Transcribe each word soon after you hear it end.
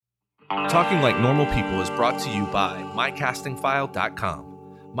Talking Like Normal People is brought to you by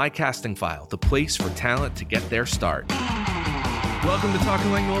mycastingfile.com. MyCastingFile, the place for talent to get their start. Welcome to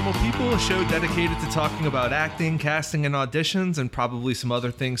Talking Like Normal People, a show dedicated to talking about acting, casting, and auditions, and probably some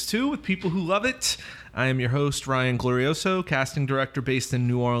other things too, with people who love it. I am your host, Ryan Glorioso, casting director based in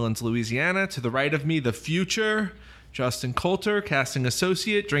New Orleans, Louisiana. To the right of me, the future, Justin Coulter, casting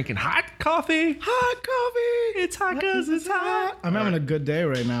associate, drinking hot coffee. Hot coffee! It's hot because it's hot. I'm having a good day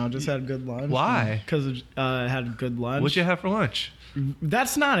right now. Just had good lunch. Why? Because I had good lunch. What'd you have for lunch?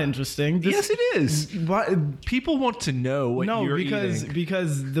 That's not interesting. Yes, it is. What? People want to know what you're eating.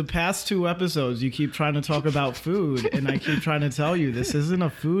 Because the past 2 episodes, you keep trying to talk about food, and I keep trying to tell you this isn't a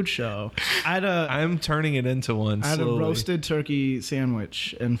food show. I'm turning it into one. I had slowly. a roasted turkey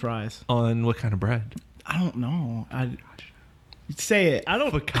sandwich and fries. On what kind of bread? I don't know. Say it. I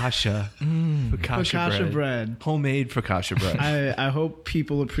don't. Focaccia. Focaccia bread. Homemade focaccia bread. I hope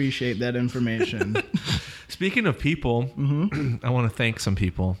people appreciate that information. Speaking of people, I want to thank some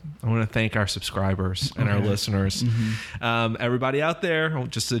people. I want to thank our subscribers and our listeners. Everybody out there,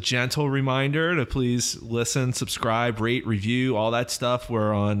 just a gentle reminder to please listen, subscribe, rate, review, all that stuff.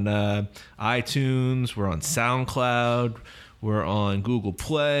 We're on iTunes. We're on SoundCloud. We're on Google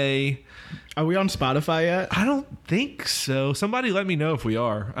Play. Are we on Spotify yet? I don't think so. Somebody let me know if we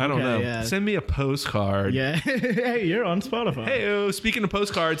are. I don't know. Yeah. Send me a postcard. Yeah. Hey, you're on Spotify. Hey, speaking of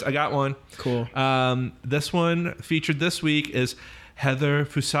postcards, I got one. Cool. This one featured this week is Heather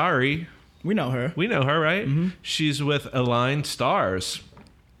Fusari. We know her. We know her, right? Mm-hmm. She's with Aligned Stars.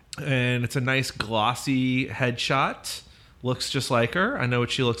 And it's a nice glossy headshot. Looks just like her. I know what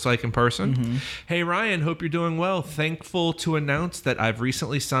she looks like in person. Hey, Ryan, hope you're doing well. Thankful to announce that I've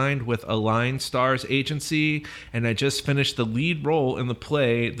recently signed with Aligned Stars Agency, and I just finished the lead role in the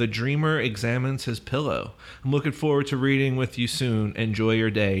play The Dreamer Examines His Pillow. I'm looking forward to reading with you soon. Enjoy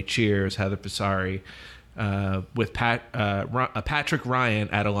your day. Cheers, Heather Pisari. With Patrick Ryan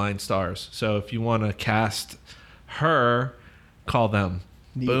at Aligned Stars. So if you want to cast her, call them.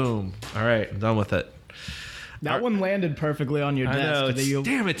 Neat. Boom. All right, I'm done with it. That one landed perfectly on your desk.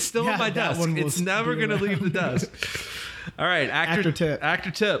 Damn, it's still on my desk. It's never going to leave the desk. All right, actor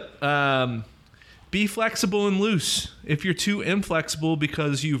tip. Be flexible and loose. If you're too inflexible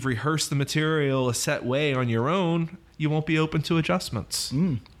because you've rehearsed the material a set way on your own, you won't be open to adjustments.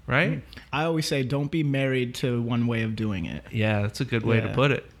 Right? I always say don't be married to one way of doing it. Yeah, that's a good way to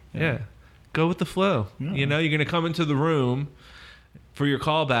put it. Yeah. Go with the flow. Yeah. You know, you're going to come into the room for your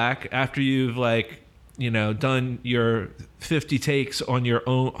callback after you've done your 50 takes on your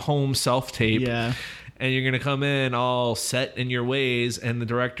own home self-tape. Yeah. And you're going to come in all set in your ways, and the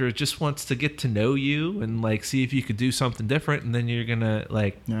director just wants to get to know you and see if you could do something different, and then you're going to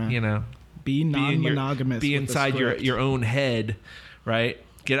be non-monogamous. Be inside your own head, right?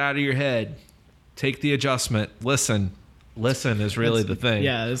 Get out of your head. Take the adjustment. Listen is really the thing.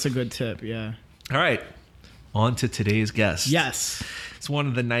 Yeah, that's a good tip. Yeah. All right. On to today's guest. Yes. It's one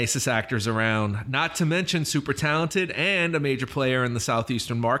of the nicest actors around, not to mention super talented and a major player in the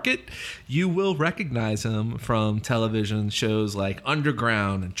Southeastern market. You will recognize him from television shows like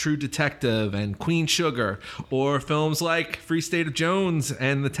Underground and True Detective and Queen Sugar, or films like Free State of Jones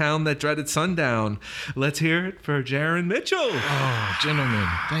and The Town That Dreaded Sundown. Let's hear it for Jaren Mitchell. Oh, gentlemen,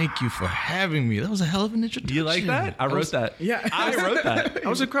 thank you for having me. That was a hell of an introduction. You like that? I wrote that. Yeah. I wrote that. That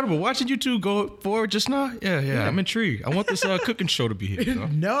was incredible. Watching you two go forward just now. Yeah. I'm intrigued. I want this cooking show to be here. You know?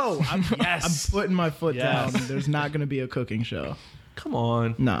 No, I'm putting my foot down. There's not going to be a cooking show. Come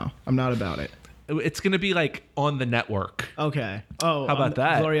on. No, I'm not about it. It's going to be on the network. Okay. Oh, how about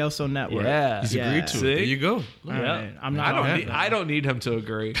that? Glorioso Network. Yeah. He's agreed to it. There you go. Right. I'm not. I don't need him to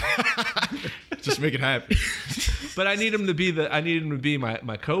agree. Just make it happen. But I need him to be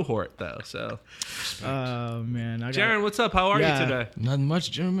my cohort though. So. Oh man. Jaren, what's up? How are you today? Nothing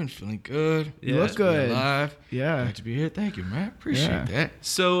much, gentlemen. Feeling good. You look good. Alive. Yeah. Glad to be here. Thank you, man. Appreciate that.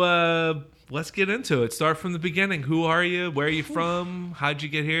 So let's get into it. Start from the beginning. Who are you? Where are you from? How'd you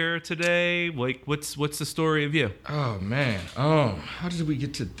get here today? What's the story of you? Oh man. How did we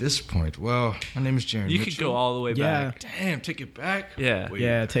get to this point? Well, my name is Jaren Mitchell. You could go all the way back. Damn, take it back.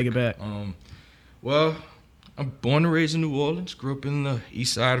 Yeah. Take it back. Well, I'm born and raised in New Orleans. Grew up in the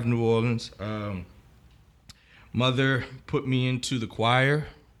east side of New Orleans. Mother put me into the choir.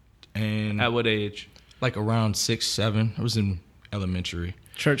 And at what age? Like around 6, 7. I was in elementary.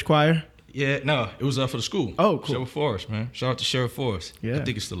 Church choir? Yeah, no, it was for the school. Oh, cool. Sheriff Forrest, man. Shout out to Sheriff Forrest. Yeah. I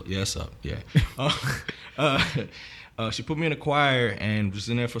think it's still, it's up. Yeah. She put me in a choir and was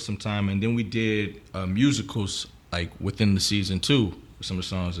in there for some time. And then we did musicals, within the season, too, with some of the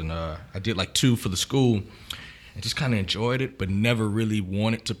songs. And I did, 2 for the school. and just kind of enjoyed it, but never really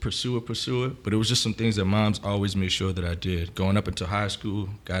wanted to pursue it. But it was just some things that moms always made sure that I did. Going up into high school,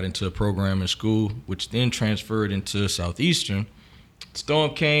 got into a program in school, which then transferred into Southeastern.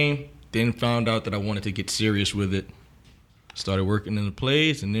 Storm came, then found out that I wanted to get serious with it. Started working in the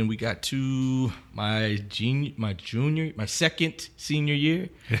plays, and then we got to my second senior year.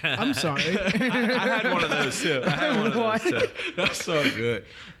 I'm sorry. I had one of those too. That's so good.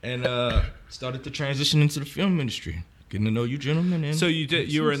 And started to transition into the film industry, getting to know you gentlemen. And So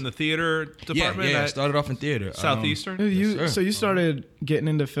you were in the theater department? Yeah. I at started off in theater. Southeastern? You, Yes, sir. so you started getting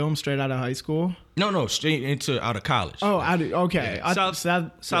into film straight out of high school? No, straight out of college. Oh, okay. Yeah.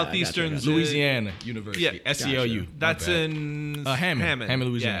 Southeastern's Southeastern's Louisiana University, Yeah. SCLU. That's My bad. in Hammond,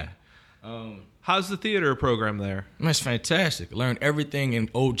 Louisiana. Yeah. How's the theater program there? That's fantastic. I learned everything and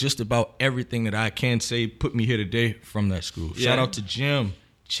just about everything that I can say put me here today from that school. Yeah. Shout out to Jim,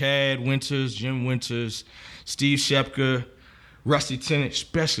 Chad Winters, Jim Winters, Steve Shepka, Rusty Tennant,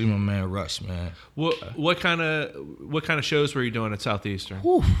 especially my man Russ, man. What kind of shows were you doing at Southeastern?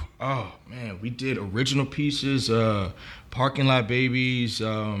 Whew. Oh man, we did original pieces, Parking Lot Babies,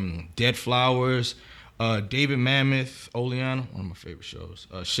 Dead Flowers, David Mammoth, Oleana, one of my favorite shows.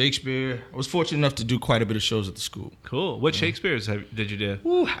 Shakespeare. I was fortunate enough to do quite a bit of shows at the school. Cool. What Shakespeare's did you do?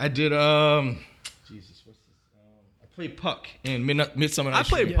 Whew, I did Jesus, what's this? I played Puck in Midsummer I Night's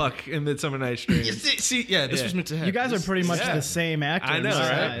played Dream. Puck in Midsummer Night's Dream. This was meant to happen. You guys are pretty much Yeah. the same actor. I know,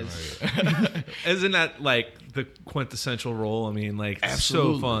 right? besides. Isn't that like the quintessential role? I mean, like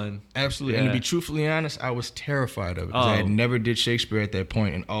Absolutely. so fun. Absolutely. Yeah. And to be truthfully honest, I was terrified of it because I had Oh. never did Shakespeare at that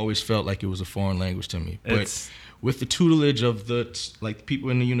point and always felt like it was a foreign language to me. But It's- with the tutelage of the people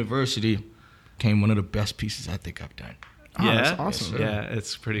in the university came one of the best pieces I think I've done. Oh, Yeah, that's awesome. Yeah,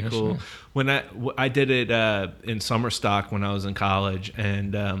 it's pretty Yes, cool. sir. When I did it in summer stock when I was in college,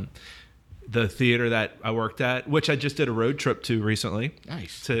 and the theater that I worked at, which I just did a road trip to recently.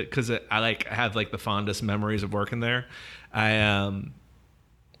 Nice. Because I have like the fondest memories of working there.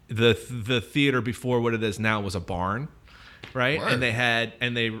 The theater before what it is now was a barn. Right. Word.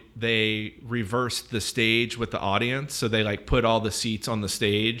 And they reversed the stage with the audience. So they like put all the seats on the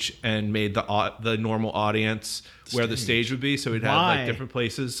stage and made the normal audience where the stage would be. So we'd have Why? like different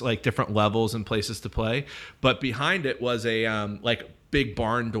places, like different levels and places to play. But behind it was a like big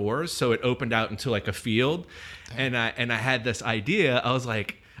barn doors. So it opened out into like a field. And I had this idea. I was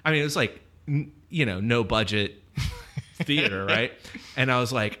like, I mean, it was like, no budget theater, right? And I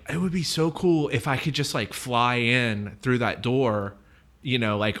was like, it would be so cool if I could just like fly in through that door,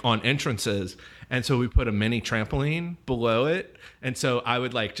 like on entrances. And so we put a mini trampoline below it. And so I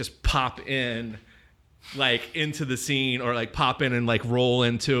would like just pop in like into the scene or like pop in and like roll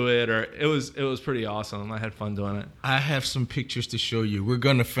into it, or it was pretty awesome. I had fun doing it. I have some pictures to show you. We're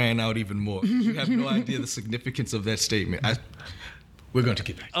going to fan out even more. You have no idea the significance of that statement. We're going to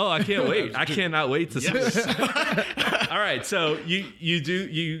get back. Oh, I can't wait. I cannot wait to see this. All right. So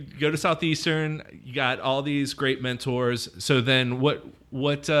you go to Southeastern, you got all these great mentors. So then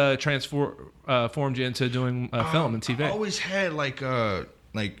what transformed you into doing film and TV? I always had like an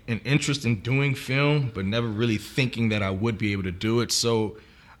interest in doing film, but never really thinking that I would be able to do it. So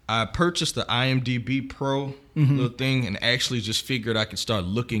I purchased the IMDb Pro little thing and actually just figured I could start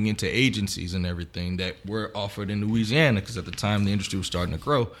looking into agencies and everything that were offered in Louisiana because at the time the industry was starting to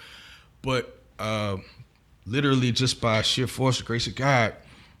grow. But literally just by sheer force of grace of God,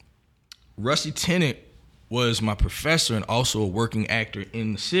 Rusty Tennant was my professor and also a working actor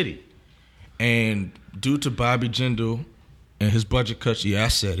in the city. And due to Bobby Jindal and his budget cuts, I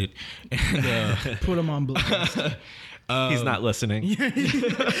said it. And, Put him on blast. He's not listening. You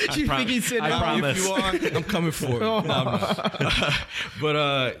think he's sitting I down? promise. if you are, I'm coming for it. No, I'm not.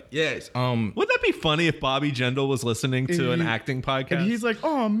 But yes, Wouldn't that be funny if Bobby Jindal was listening to an acting podcast? And he's like,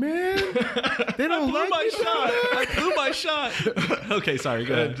 "Oh man, they don't like my me." shot. I blew my shot. Okay, sorry.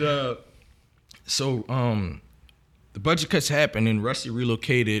 Go ahead. And, so the budget cuts happened, and Rusty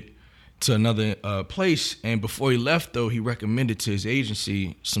relocated to another place. And before he left, though, he recommended to his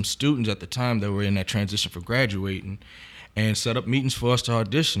agency some students at the time that were in that transition for graduating, and set up meetings for us to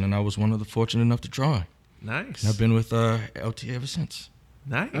audition. And I was one of the fortunate enough to join. Nice. And I've been with LT ever since.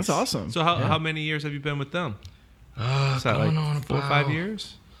 Nice. That's awesome. So how many years have you been with them? Is that Going like on 4 or 5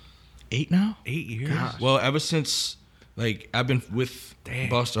 years? 8 now. 8 years. Well, ever since I've been with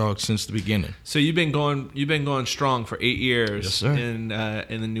Boss Dog since the beginning. So you've been going strong for 8 years. Yes, sir. In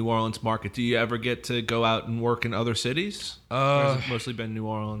the New Orleans market. Do you ever get to go out and work in other cities? Or has it mostly been New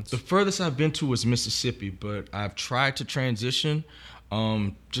Orleans? The furthest I've been to was Mississippi, but I've tried to transition.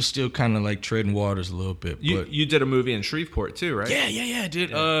 Just still kind of like treading waters a little bit. You did a movie in Shreveport too, right? Yeah. I did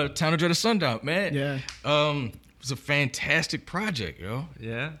Town of Dread of Sundown, man. Yeah. It was a fantastic project, yo.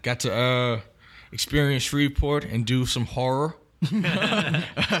 Yeah. Got to experience Shreveport and do some horror.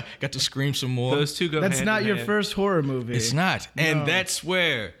 Got to scream some more. Those two go That's hand not in your hand. first horror movie. It's not, and No. that's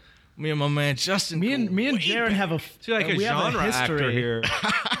where me and my man Justin. Me and Jaren have a You're like a we have genre history actor here.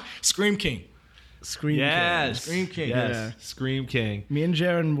 Scream King. Scream Yes. King. Scream King. Yes. Yeah. Scream King. Me and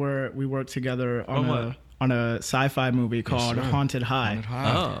Jaren we worked together on a sci-fi movie called sir. Haunted High,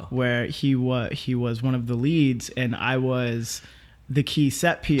 Oh. where he was one of the leads and I was the key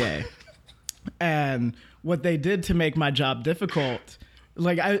set PA. And what they did to make my job difficult,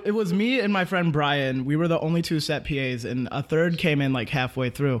 it was me and my friend Brian. We were the only two set PAs, and a third came in like halfway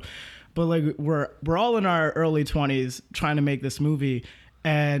through. But like we're all in our early 20s trying to make this movie,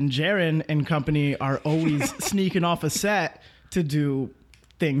 and Jaren and company are always sneaking off a set to do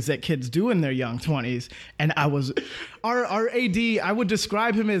things that kids do in their young 20s. And our AD, I would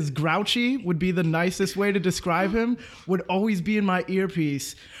describe him as grouchy, would be the nicest way to describe him, would always be in my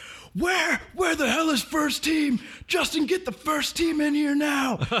earpiece. Where the hell is first team? Justin, get the first team in here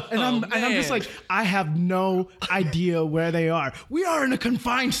now. And I'm just like, I have no idea where they are. We are in a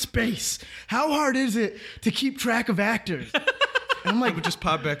confined space. How hard is it to keep track of actors? And I'm like, Would just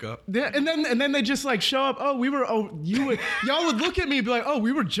pop back up. yeah, and then they just like show up. Oh, y'all would look at me and be like, oh,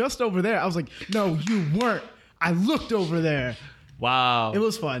 we were just over there. I was like, no, you weren't. I looked over there. Wow. It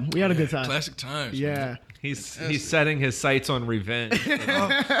was fun. We had a good time. Classic times. Yeah. Man. He's setting his sights on revenge.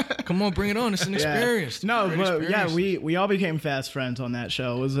 Come on, bring it on. It's an experience. It's a No, great but experience. yeah, we all became fast friends on that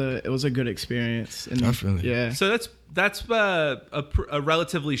show. It was a good experience. And, Definitely. Yeah. So that's a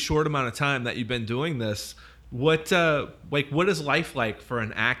relatively short amount of time that you've been doing this. What is life like for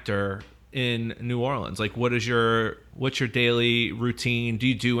an actor in New Orleans? Like, what's your daily routine? Do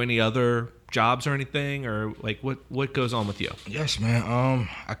you do any other jobs or anything, or like what goes on with you? Yes, man.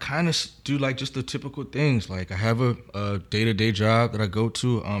 I kind of do like just the typical things. Like I have a day-to-day job that I go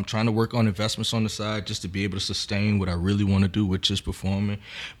to. I'm trying to work on investments on the side just to be able to sustain what I really want to do, which is performing.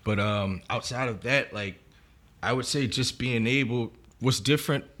 But outside of that, like I would say just being able. What's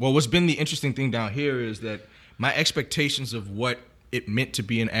different? Well, what's been the interesting thing down here is that my expectations of what it meant to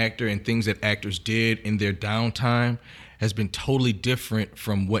be an actor and things that actors did in their downtime has been totally different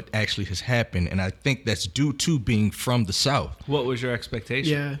from what actually has happened. And I think that's due to being from the South. What was your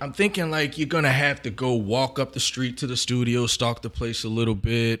expectation? Yeah. I'm thinking like you're going to have to go walk up the street to the studio, stalk the place a little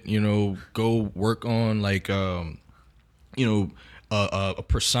bit, go work on like, a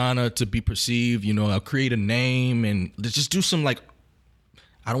persona to be perceived, I'll create a name and just do some like,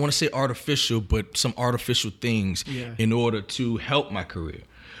 I don't want to say artificial, but some artificial things in order to help my career.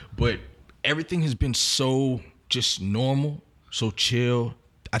 But everything has been so just normal, so chill.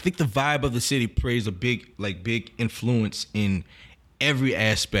 I think the vibe of the city plays a big influence in every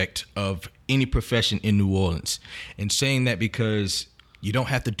aspect of any profession in New Orleans. And saying that because you don't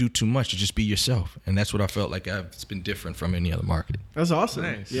have to do too much to just be yourself. And that's what I felt like it's been different from any other market. That's awesome.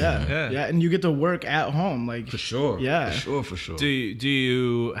 Nice. Yeah. Yeah. And you get to work at home. Like For sure. Yeah. For sure. Do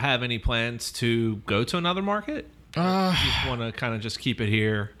you have any plans to go to another market? You want to kind of just keep it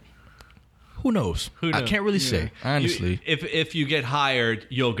here? Who knows? Who knows? I can't really say, honestly. If you get hired,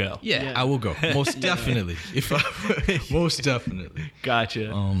 you'll go. Yeah, I will go. Most definitely. Most definitely.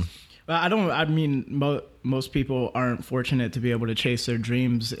 Gotcha. Most people aren't fortunate to be able to chase their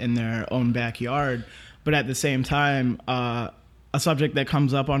dreams in their own backyard. But at the same time, a subject that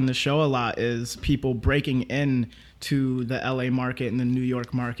comes up on the show a lot is people breaking in to the LA market and the New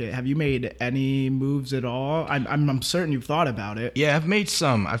York market. Have you made any moves at all? I'm certain you've thought about it. Yeah, I've made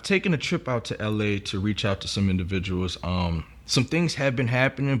some. I've taken a trip out to LA to reach out to some individuals. Some things have been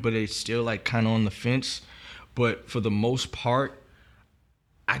happening, but it's still like kind of on the fence. But for the most part,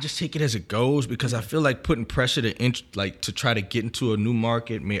 I just take it as it goes because I feel like putting pressure to try to get into a new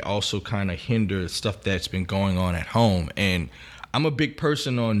market may also kind of hinder stuff that's been going on at home. And I'm a big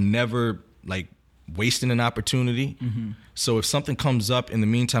person on never like wasting an opportunity. Mm-hmm. So if something comes up in the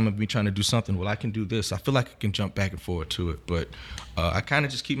meantime of me trying to do something, well, I can do this. I feel like I can jump back and forth to it. But I kind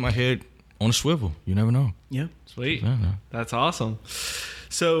of just keep my head on a swivel. You never know. Yeah. Sweet. Yeah. That's awesome.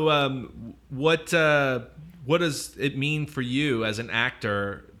 So what does it mean for you as an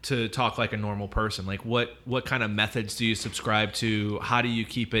actor to talk like a normal person? Like what kind of methods do you subscribe to? How do you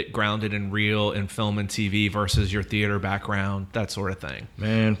keep it grounded and real in film and TV versus your theater background, that sort of thing?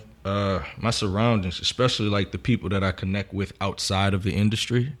 Man, my surroundings, especially like the people that I connect with outside of the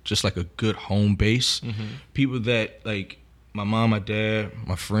industry, just like a good home base. Mm-hmm. People that like my mom, my dad,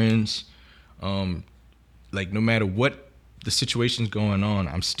 my friends, like no matter what the situation's going on,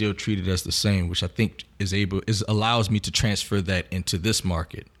 I'm still treated as the same, which I think allows me to transfer that into this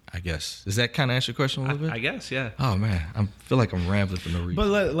market, I guess. Does that kind of answer your question a little bit? I guess, yeah. Oh man, I feel like I'm rambling for no reason.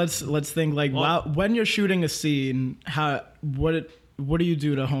 But let's think like when you're shooting a scene, what do you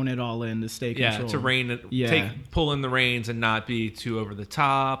do to hone it all in to stay control? To rein it, pull in the reins and not be too over the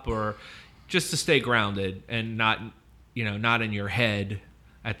top, or just to stay grounded and not in your head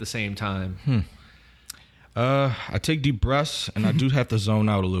at the same time. I take deep breaths, and I do have to zone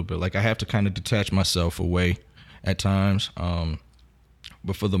out a little bit. Like I have to kind of detach myself away at times.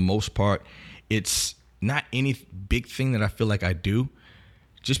 But for the most part, it's not any big thing that I feel like I do.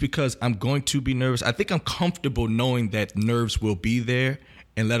 Just because I'm going to be nervous. I think I'm comfortable knowing that nerves will be there,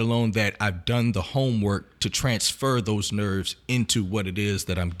 and let alone that I've done the homework to transfer those nerves into what it is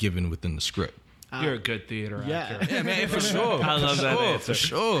that I'm given within the script. You're a good theater actor. Yeah, man, for sure. I love that answer. For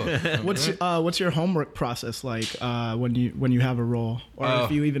sure. What's your homework process like when you have a role, or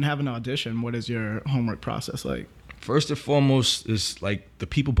if you even have an audition? What is your homework process like? First and foremost is like the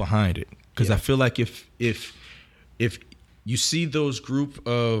people behind it, because I feel like if you see those group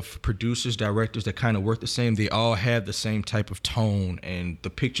of producers, directors that kind of work the same, they all have the same type of tone, and the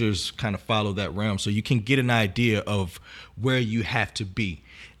pictures kind of follow that realm, so you can get an idea of where you have to be.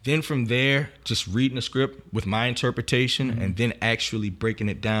 Then from there, just reading the script with my interpretation, and then actually breaking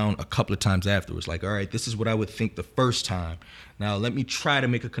it down a couple of times afterwards. Like, all right, this is what I would think the first time. Now let me try to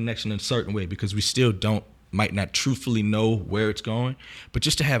make a connection in a certain way, because we still might not truthfully know where it's going, but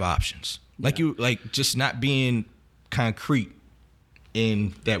just to have options. Like just not being concrete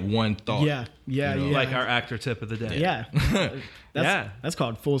in that one thought. Yeah. Like our actor tip of the day. Yeah. That's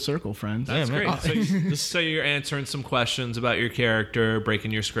called full circle, friends. That's great. Oh. So you're answering some questions about your character,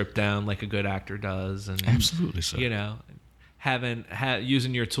 breaking your script down like a good actor does, and absolutely, so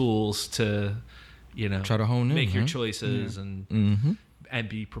using your tools to try to hone in, make your choices, and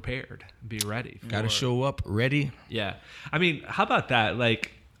be prepared, be ready. Got to show up ready. Yeah, I mean, how about that?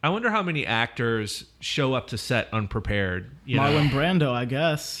 Like, I wonder how many actors show up to set unprepared. Marlon Brando, I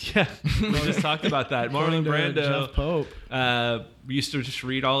guess. Yeah, we just talked about that. Marlon Brando, Jeff Pope, used to just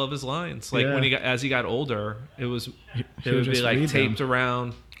read all of his lines. Like when as he got older, it would be like taped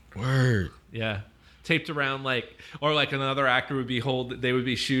around. Word. Yeah, taped around or another actor would be they would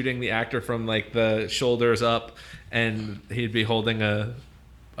be shooting the actor from like the shoulders up, and he'd be holding a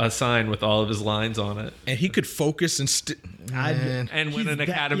sign with all of his lines on it, and he could focus and win an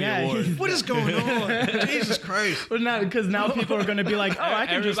Academy Award. What is going on? Jesus Christ! But not because now people are going to be like, oh, I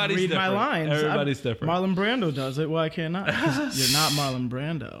can just read my lines. Everybody's different. Marlon Brando does it. Why can't I? You're not Marlon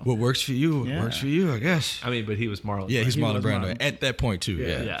Brando. What works for you? What works for you, I guess. I mean, but he was Marlon. Yeah, he's Marlon Brando at that point too.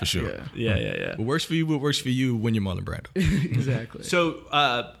 Yeah, for sure. Yeah. What works for you? What works for you when you're Marlon Brando? Exactly.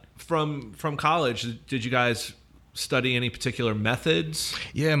 So, from college, did you guys study any particular methods?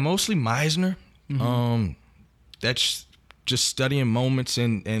 Yeah, mostly Meisner. That's just studying moments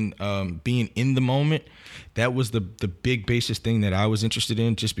and being in the moment. That was the big basis thing that I was interested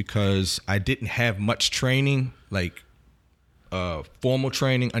in, just because I didn't have much training, like formal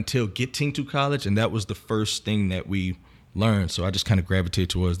training, until getting to college, and that was the first thing that we learned. So I just kind of gravitated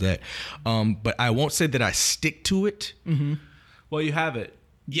towards that. But I won't say that I stick to it. Well, you have it.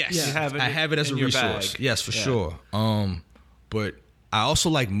 Yes, I have it as a resource. Yes, for sure. But I also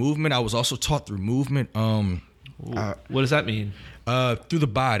like movement. I was also taught through movement. What does that mean? Through the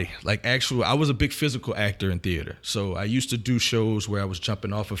body. Like, I was a big physical actor in theater. So I used to do shows where I was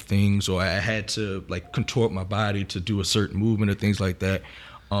jumping off of things, or I had to like contort my body to do a certain movement or things like that.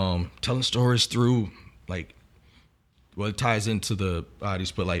 Telling stories through it ties into the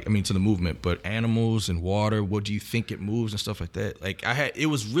bodies, but to the movement, but animals and water, what do you think it moves and stuff like that. It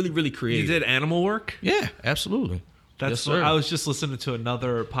was really, really creative. You did animal work? Yeah, absolutely. Yes, sir. I was just listening to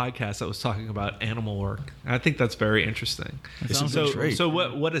another podcast that was talking about animal work. I think that's very interesting. So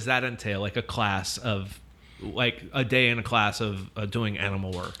what does that entail? Like a class of, a day in a class of doing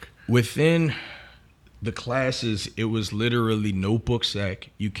animal work? Within the classes, it was literally no book sack.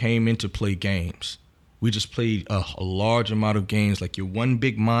 You came in to play games. We just played a large amount of games, like you're one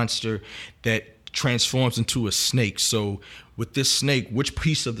big monster that transforms into a snake. So with this snake, which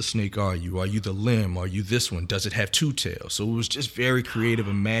piece of the snake are you? Are you the limb? Are you this one? Does it have two tails? So it was just very creative,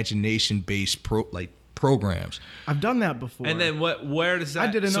 imagination-based programs. I've done that before. And then where does that...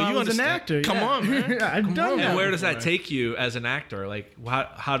 I didn't know I was an actor. Come on, man. I've done that. And where does before. that take you as an actor? Like,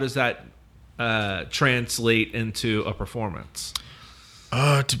 how does that translate into a performance?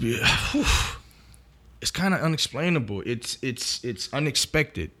 It's kind of unexplainable. It's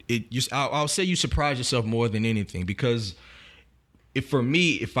unexpected. I'll say you surprise yourself more than anything, because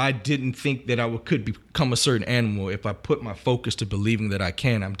if I didn't think that I could become a certain animal, if I put my focus to believing that I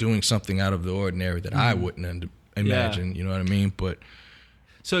can, I'm doing something out of the ordinary that I wouldn't imagine. You know what I mean? But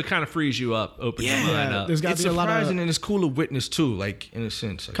so it kind of frees you up, opens your mind up. There's got to be a lot of, and it's cool to witness too, like in a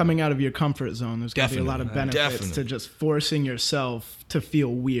sense. Like, coming out of your comfort zone. There's got to be a lot of benefits Definitely. to just forcing yourself to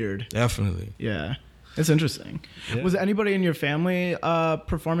feel weird. Definitely. Yeah. It's interesting. Yeah. Was anybody in your family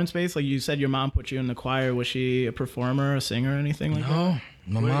performance based? Like you said, your mom put you in the choir. Was she a performer, a singer, or anything like that?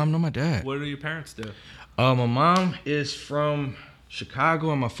 No, my mom, nor my dad. What do your parents do? My mom is from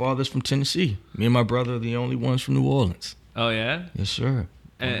Chicago and my father's from Tennessee. Me and my brother are the only ones from New Orleans. Oh yeah. Yes, sir.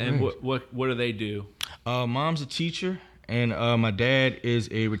 And what do they do? Mom's a teacher, and my dad is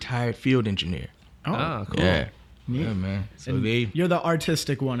a retired field engineer. Oh, cool. Yeah. Neat. Yeah, man. So and you're the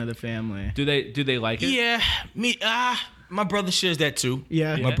artistic one of the family. Do they like it? Yeah, me. My brother shares that too.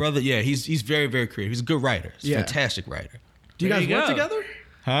 Yeah. My brother. Yeah, he's very, very creative. He's a good writer. He's a fantastic writer. Do you guys work together?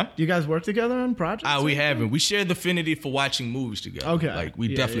 Huh? Do you guys work together on projects? We haven't. We share the affinity for watching movies together. Okay. Like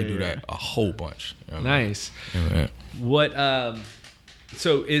we definitely do that a whole bunch. You know? Nice. Yeah. What?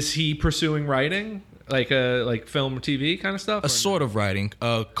 So is he pursuing writing? Like film or TV kind of stuff? A sort of writing,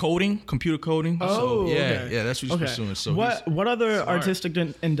 coding, computer coding. Oh, so, okay. Yeah, that's what he's pursuing. So what other artistic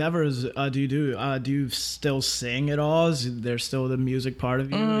endeavors do you do? Do you still sing at all? Is there still the music part of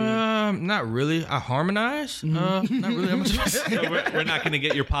you? Not really. I harmonize. Not really. So we're not going to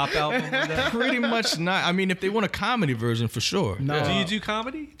get your pop album? Pretty much not. I mean, if they want a comedy version, for sure. No. Do you do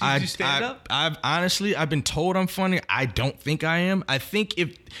comedy? Do you do stand up? I've been told I'm funny. I don't think I am. I think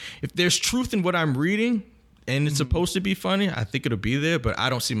if there's truth in what I'm reading and it's supposed to be funny, I think it'll be there, but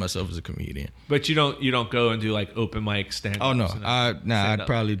I don't see myself as a comedian. But you don't go and do like open mic stand up? Oh no. I'd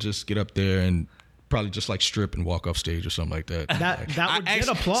probably just get up there and probably just like strip and walk off stage or something like that. That would get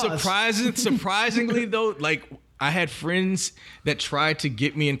applause. Surprisingly though, like I had friends that tried to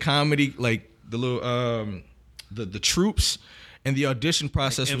get me in comedy, like the little the troops. And the audition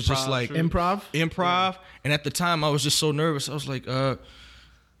process was just like improv. Yeah. And at the time I was just so nervous. I was like, well,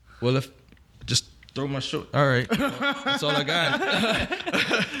 if just throw my show. All right. That's all I got.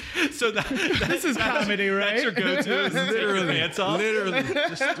 So this is comedy, right? That's your go-to. Is literally pants off? Literally.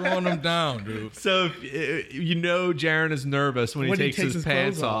 Just throwing them down, dude. So Jaren is nervous when he takes his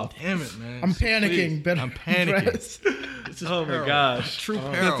pants off. Damn it, man. I'm panicking. But I'm panicking. Oh my gosh. True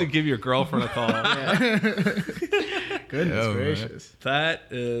peril. You have to give your girlfriend a call. Goodness gracious. Man.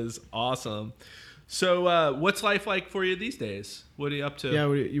 That is awesome. So what's life like for you these days? What are you up to?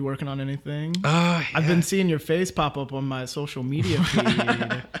 Yeah, you working on anything? I've been seeing your face pop up on my social media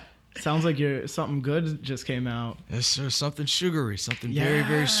feed. Sounds like something good just came out. Yes, sir. Something sugary, something very,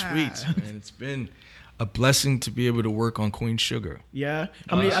 very sweet. And it's been a blessing to be able to work on Queen Sugar. Yeah.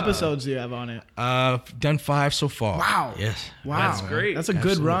 How many episodes do you have on it? I've done 5 so far. Wow. Yes. Wow. That's great. That's a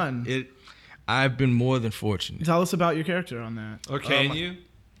good run. I've been more than fortunate. Tell us about your character on that. Or can you?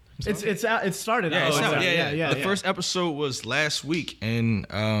 It's out. It started. Yeah, out. Yeah. The first episode was last week, and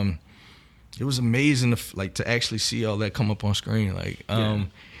it was amazing to actually see all that come up on screen.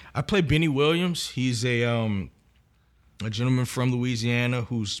 I play Benny Williams. He's a gentleman from Louisiana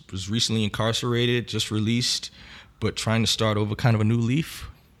who was recently incarcerated, just released, but trying to start over kind of a new leaf,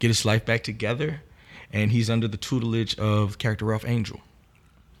 get his life back together, and he's under the tutelage of character Ralph Angel.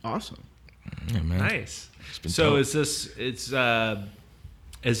 Awesome. Yeah, man. Nice. So is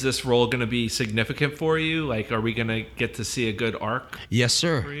this role going to be significant for you? Like, are we going to get to see a good arc? Yes,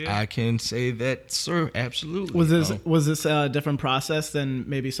 sir. I can say that, sir. Absolutely. Was this a different process than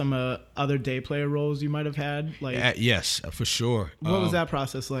maybe some other day player roles you might have had? Like, yes, for sure. What was that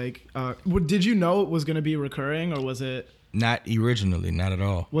process like? Did you know it was going to be recurring, or was it? Not originally, not at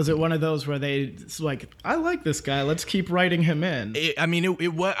all. Was it one of those where I like this guy, let's keep writing him in?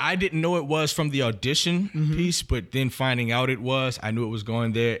 It was. I didn't know it was from the audition piece, but then finding out it was, I knew it was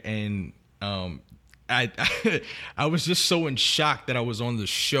going there, and I was just so in shock that I was on the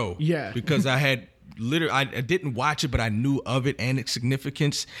show. Yeah, because I had literally, I didn't watch it, but I knew of it and its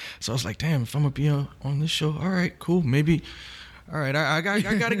significance. So I was like, damn, if I'm gonna be on this show, all right, cool, maybe. All right, I got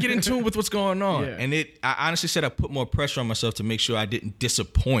to get in tune with what's going on. Yeah. And I honestly said I put more pressure on myself to make sure I didn't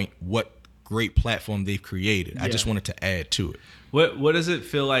disappoint what great platform they've created. Yeah. I just wanted to add to it. What does it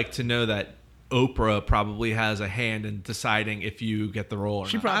feel like to know that Oprah probably has a hand in deciding if you get the role or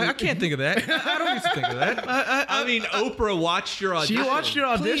not? I can't think of that. I don't need to think of that. I mean, Oprah watched your audition. She watched your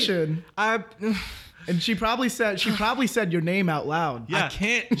audition. And she probably said your name out loud. Yeah. I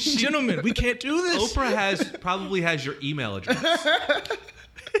can't, gentlemen, we can't do this. Oprah probably has your email address.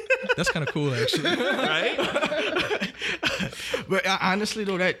 That's kind of cool, actually. Right? But honestly,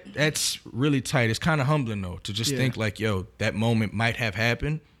 though, that's really tight. It's kind of humbling, though, to just think like, yo, that moment might have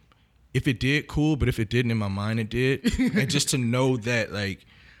happened. If it did, cool. But if it didn't, in my mind, it did. And just to know that, like,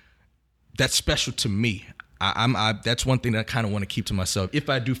 that's special to me. That's one thing that I kind of want to keep to myself. If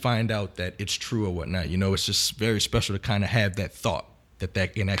I do find out that it's true or whatnot, you know, it's just very special to kind of have that thought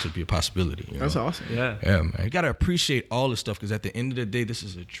that can actually be a possibility. You know? That's awesome. Yeah. Yeah, man. You got to appreciate all this stuff because at the end of the day, this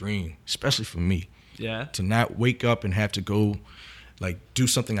is a dream, especially for me. Yeah. To not wake up and have to go, like, do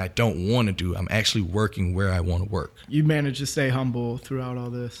something I don't want to do. I'm actually working where I want to work. You managed to stay humble throughout all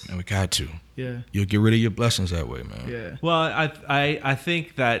this. And we got to. Yeah. You'll get rid of your blessings that way, man. Yeah. Well, I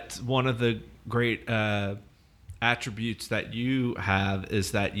think that one of the great attributes that you have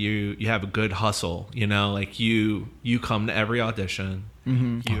is that you have a good hustle. You know, like you come to every audition.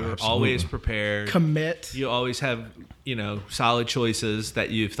 Mm-hmm. You're always prepared. Commit. You always have, you know, solid choices that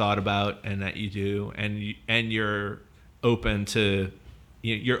you've thought about and that you do, and you're open to.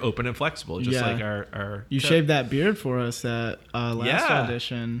 You're open and flexible, just like our. You shaved that beard for us at last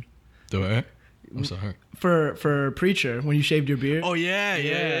audition. Do I? I'm sorry. For Preacher, when you shaved your beard. Oh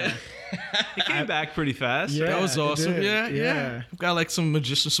yeah. It came back pretty fast. Yeah, that was awesome. Yeah. I've got like some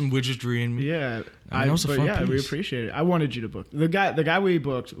wizardry in me. Yeah, that was a fun piece. we appreciate it. I wanted you to book the guy we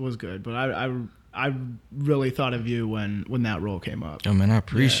booked was good, but I really thought of you when that role came up. Oh man, I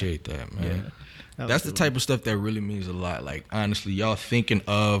appreciate that, man. Yeah. That's the type of stuff that really means a lot. Like, honestly, y'all thinking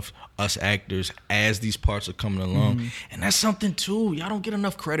of us actors as these parts are coming along, and that's something too y'all don't get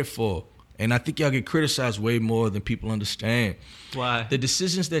enough credit for. And I think y'all get criticized way more than people understand. Why? The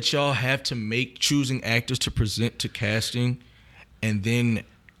decisions that y'all have to make, choosing actors to present to casting, and then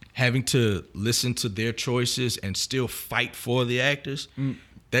having to listen to their choices and still fight for the actors,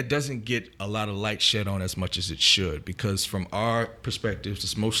 that doesn't get a lot of light shed on as much as it should. Because from our perspectives,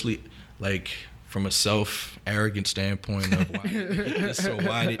 it's mostly like from a self-arrogant standpoint of why I did this, so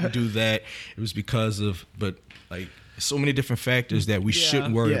why I didn't do that. It was because of, but like, so many different factors that we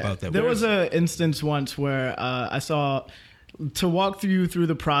shouldn't worry about that. There was an instance once where I saw, to walk you through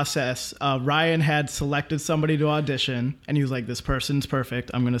the process, Ryan had selected somebody to audition, and he was like, this person's perfect,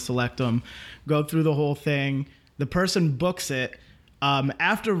 I'm going to select them. Go through the whole thing. The person books it.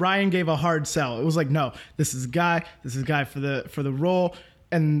 After Ryan gave a hard sell, it was like, no, this is guy for the role.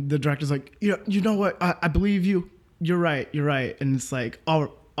 And the director's like, you know what? I believe you. You're right. And it's like,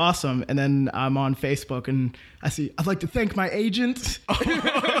 oh, awesome. And then I'm on Facebook and I see, I'd like to thank my agent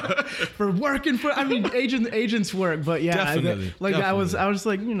for working for, I mean, agents work, but yeah, definitely. I was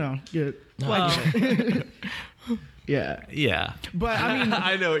like, you know, yeah. But I mean,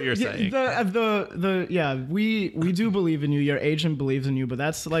 I know what you're saying. We do believe in you. Your agent believes in you, but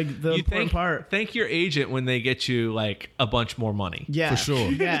that's like the important part. Thank your agent when they get you like a bunch more money. Yeah, for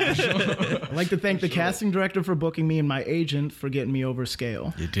sure. Yeah, I'd like to thank the casting director for booking me and my agent for getting me over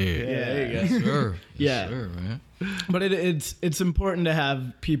scale. You did. Yeah, there you go. Yes, sir. Yeah, sir, man. But it's important to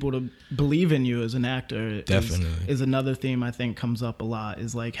have people to believe in you as an actor. Definitely is another theme I think comes up a lot,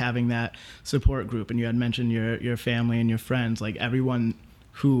 is like having that support group. And you had mentioned your family and your friends, like everyone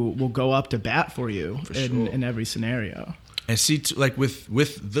who will go up to bat for you in every scenario. And see, like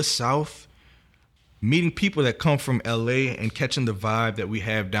with the South, meeting people that come from LA and catching the vibe that we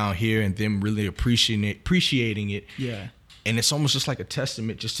have down here, and them really appreciating it. Yeah. And it's almost just like a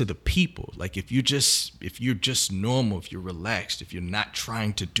testament just to the people. Like if you're just normal, if you're relaxed, if you're not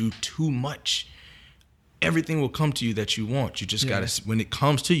trying to do too much, everything will come to you that you want. You just gotta, when it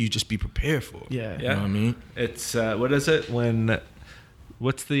comes to you, just be prepared for it. Yeah. You know what I mean? It's what is it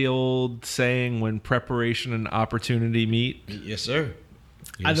what's the old saying, when preparation and opportunity meet? Yes, sir.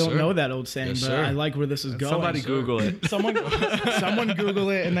 I don't know that old saying, but I like where this is going. Somebody Google it. Someone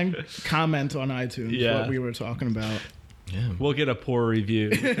Google it and then comment on iTunes what we were talking about. Yeah. We'll get a poor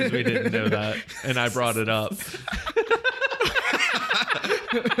review because we didn't know that, and I brought it up.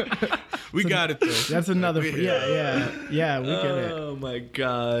 We got it though. That's another. We get it. Oh my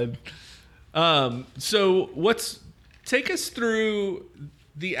god. So take us through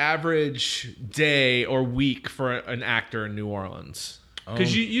the average day or week for an actor in New Orleans.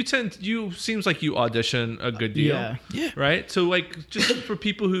 Because you seems like you audition a good deal. Yeah. Right? So like, just for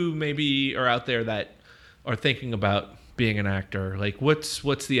people who maybe are out there that are thinking about being an actor, like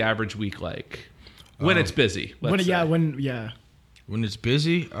what's the average week like when it's busy? When it's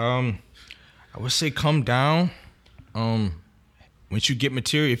busy, I would say come down. Once you get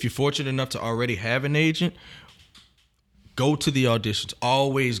material, if you're fortunate enough to already have an agent, go to the auditions.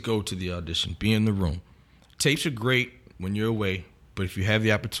 Always go to the audition. Be in the room. Tapes are great when you're away, but if you have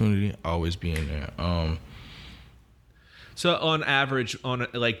the opportunity, always be in there. So on average, on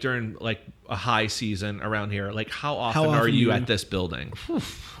like during like a high season around here, like how often are you at this building?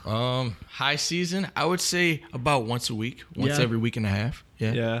 High season, I would say about once a week, once every week and a half.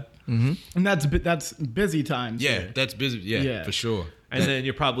 Yeah. Yeah. And that's busy times. Yeah, here. that's busy. Yeah, for sure. And then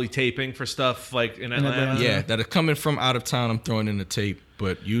you're probably taping for stuff like in Atlanta. Yeah, that are coming from out of town. I'm throwing in the tape,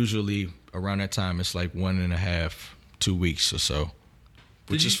 but usually around that time, it's like 1.5, 2 weeks or so,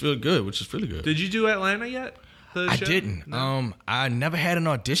 which is really good. Did you do Atlanta yet? I didn't. No? I never had an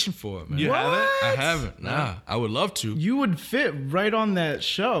audition for it, man. You haven't? I haven't. Nah, I would love to. You would fit right on that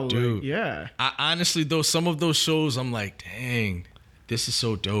show, dude. Like, yeah. I honestly, though, some of those shows, I'm like, dang. This is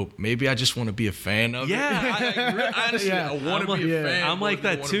so dope. Maybe I just want to be a fan of it. Honestly, I want to be a fan. I'm like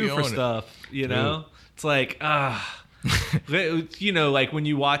that too for stuff. You know, it's like you know, like when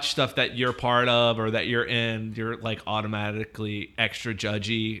you watch stuff that you're part of or that you're in, you're like automatically extra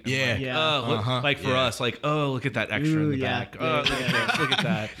judgy. Like for us, like, oh, look at that extra in the back. Oh, look at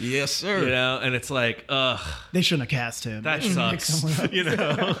that. Yes, sir. You know, and it's like, they shouldn't have cast him. That sucks. You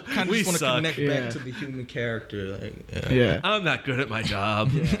know, kind of we just want to suck. connect back to the human character. Like, I'm not good at my job.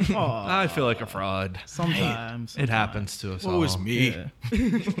 I feel like a fraud. Sometimes it happens to us all. What was me?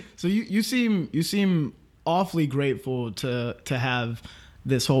 Yeah. So you seem awfully grateful to have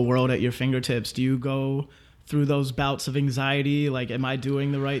this whole world at your fingertips. Do you go through those bouts of anxiety? Like, am I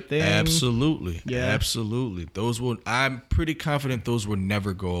doing the right thing? Absolutely. Yeah. Absolutely. I'm pretty confident those will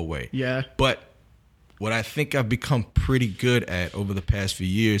never go away. Yeah. But what I think I've become pretty good at over the past few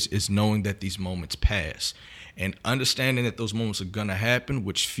years is knowing that these moments pass and understanding that those moments are going to happen,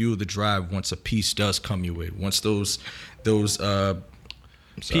 which fuel the drive once a piece does come your way. Once those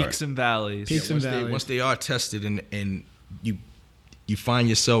peaks and valleys. Once they are tested and you find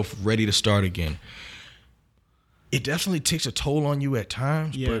yourself ready to start again. It definitely takes a toll on you at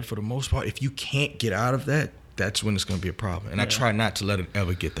times, but for the most part, if you can't get out of that, that's when it's going to be a problem. And I try not to let it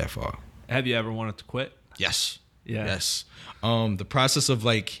ever get that far. Have you ever wanted to quit? Yes. Yeah. Yes. The process of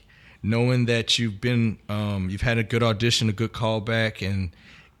like knowing that you've had a good audition, a good callback, and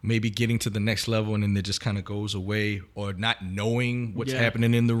maybe getting to the next level and then it just kind of goes away, or not knowing what's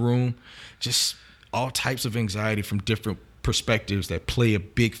happening in the room. Just all types of anxiety from different perspectives that play a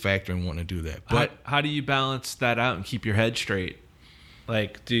big factor in wanting to do that. But how do you balance that out and keep your head straight?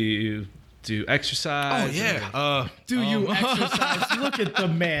 Like, do you exercise? Oh, yeah. Do you exercise? Look at the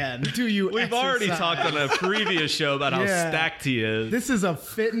man. Do you We've already talked on a previous show about how stacked he is. This is a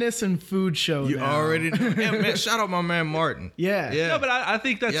fitness and food show You now. already know. Yeah, man, shout out my man Martin. Yeah. No, but I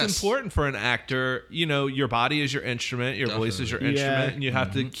think that's important for an actor. You know, your body is your instrument, your voice is your instrument, and you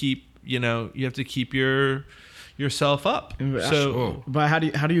have to keep, yourself up. So, but how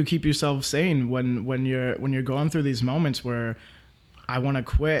do you keep yourself sane when you're going through these moments where I want to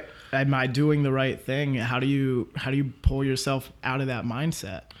quit? Am I doing the right thing? How do you pull yourself out of that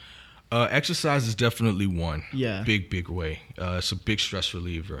mindset? Exercise is definitely one. Yeah. Big way. It's a big stress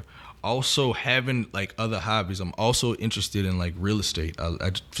reliever. Also, having like other hobbies. I'm also interested in like real estate.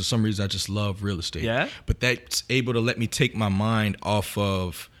 For some reason, I just love real estate. Yeah. But that's able to let me take my mind off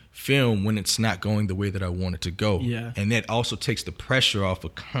of film when it's not going the way that I want it to go. Yeah. And that also takes the pressure off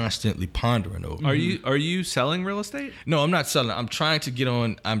of constantly pondering over. Are you selling real estate? No, I'm not selling. I'm trying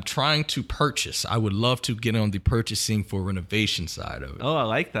to purchase. I would love to get on the purchasing for renovation side of it. Oh, I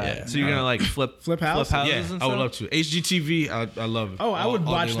like that. Yeah. So you're gonna like flip houses Yeah, and stuff? I would love to. HGTV, I love it. Oh, I would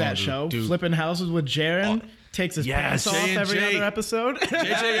watch that show. Dude. Flipping Houses with Jaren. Takes his pants off every other episode.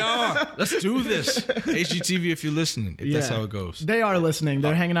 JJR, let's do this. HGTV, if you're listening, that's how it goes. They are listening.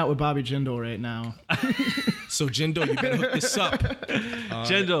 They're hanging out with Bobby Jindal right now. So Jindo, you better hook this up.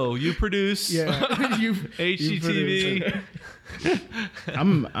 Jindal, you produce. Yeah, HGTV.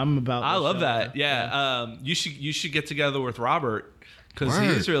 I'm about. I love that. Yeah, you should get together with Robert because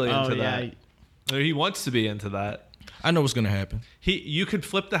he's really into that. Or he wants to be into that. I know what's gonna happen. You could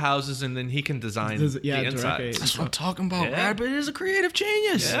flip the houses and then he can design the inside. That's what I'm talking about. Yeah. Robert is a creative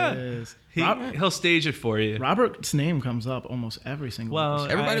genius. Yeah. He'll stage it for you. Robert's name comes up almost every single episode.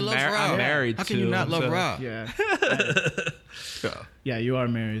 Everybody loves Rob. I'm married How can you not love Rob? Yeah. Yeah, you are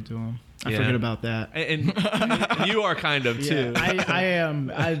married to him. I forget about that. And you are kind of too. I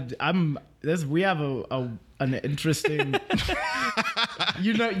am. I'm. We have an interesting.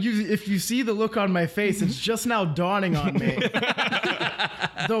 If you see the look on my face, it's just now dawning on me.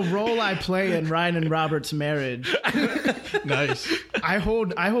 The role I play in Ryan and Robert's marriage. Nice. I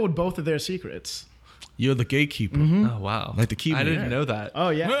hold both of their secrets. You're the gatekeeper. Mm-hmm. Oh wow! Like the key. I didn't know that. Oh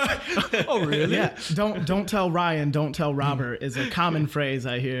yeah. Oh really? Yeah. Don't tell Ryan. Don't tell Robert is a common phrase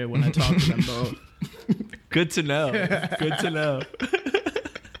I hear when I talk to them both. Good to know. Good to know.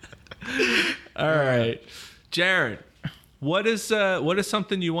 All right, Jaren. What is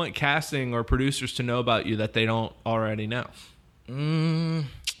something you want casting or producers to know about you that they don't already know?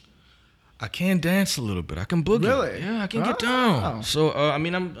 I can dance a little bit. I can boogie. Really? Yeah, I can get down. So, I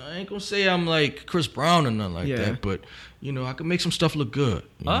ain't gonna say I'm like Chris Brown or nothing like that, but, I can make some stuff look good.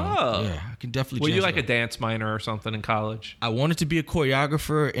 Yeah, I can definitely Were you jazz like a dance minor or something in college? I wanted to be a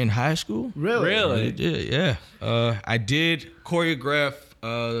choreographer in high school. Really? I did, yeah. I did choreograph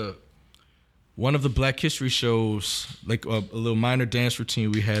one of the Black History shows, like a little minor dance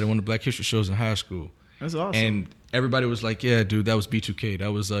routine we had in one of the Black History shows in high school. That's awesome. And everybody was like, yeah, dude, that was B2K.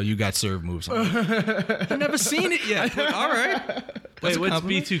 That was You Got Served moves. I've never seen it yet, but all right. Wait, what's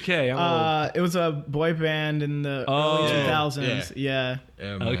B2K? I'm old. It was a boy band in the early 2000s. Yeah.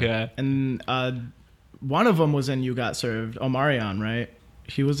 Okay. And one of them was in You Got Served. Omarion, right?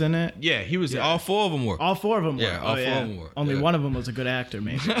 He was in it? Yeah, he was. All four of them were. All four of them were. Yeah, all four of them were. Only one of them was a good actor,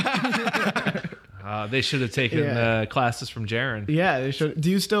 maybe. They should have taken classes from Jaren. Yeah, they should.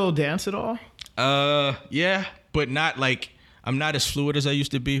 Do you still dance at all? Yeah, but not like I'm not as fluid as I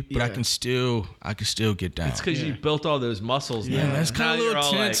used to be, but I can still get down. It's because you built all those muscles. Yeah, now. that's kind of a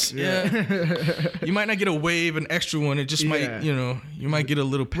little tense. You might not get a wave, an extra one. It just might, you might get a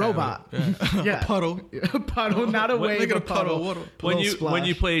little paddle. Robot. Yeah. Puddle. A puddle, not a wave. Look at a puddle. When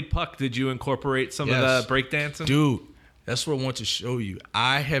you played Puck, did you incorporate some of the breakdancing? Dude, that's what I want to show you.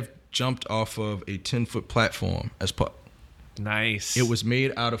 I have jumped off of a 10-foot platform as Puck. Nice. It was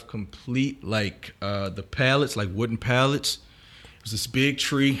made out of complete, the pallets, like wooden pallets. It was this big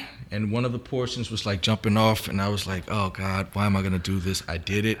tree, and one of the portions was like jumping off, and I was like, oh God, why am I going to do this? I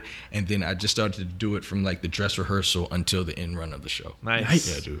did it, and then I just started to do it from like the dress rehearsal until the end run of the show.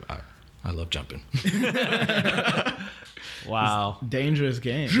 Nice. Yeah, dude, I love jumping. Wow. Dangerous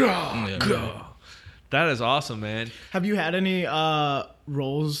game. That is awesome, man. Have you had any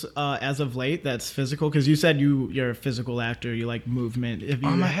roles as of late that's physical? Because you said you're a physical actor. You like movement.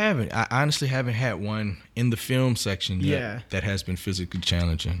 I haven't. I honestly haven't had one in the film section yet that has been physically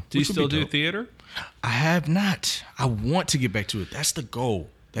challenging. Do you still do theater? I have not. I want to get back to it. That's the goal.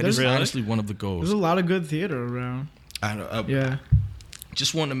 That is honestly one of the goals. There's a lot of good theater around. Yeah.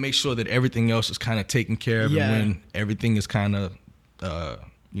 Just want to make sure that everything else is kind of taken care of, and when everything is kind of,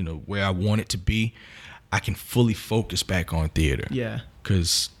 where I want it to be, I can fully focus back on theater. Yeah.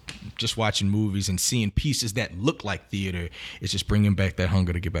 Because just watching movies and seeing pieces that look like theater is just bringing back that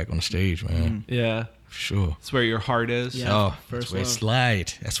hunger to get back on the stage, man. Yeah. For sure. It's where your heart is. Yeah. That's where it's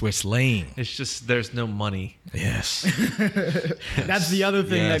laid. That's where it's laying. It's just there's no money. Yes. That's the other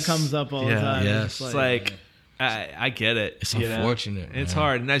thing that comes up all the time. Yes. It's like I get it. It's unfortunate. It's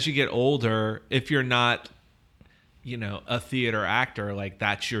hard. And as you get older, if you're not, a theater actor, like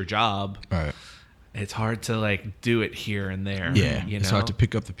that's your job. Right. It's hard to like do it here and there. Yeah. It's hard to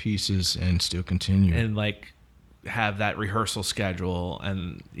pick up the pieces and still continue. And like have that rehearsal schedule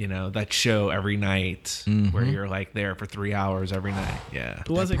and, that show every night where you're like there for 3 hours every night. Yeah.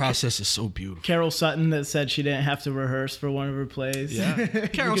 The process is so beautiful. Carol Sutton that said she didn't have to rehearse for one of her plays. Yeah.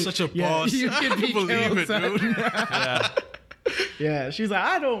 Carol's such a boss. You could be believe it, Sutton. dude. Yeah. Yeah, she's like,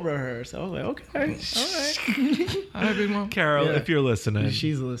 I don't rehearse. I was like, okay, all right. All right, big mom. Carol, if you're listening,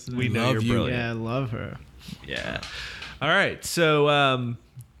 She's listening. we know you're brilliant. Yeah, I love her. Yeah. All right. So,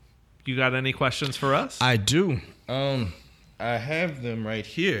 you got any questions for us? I do. I have them right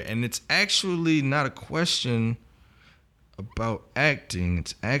here, and it's actually not a question about acting.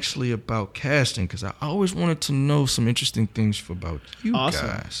 It's actually about casting, because I always wanted to know some interesting things about you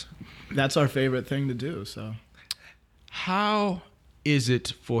guys. That's our favorite thing to do, so. How is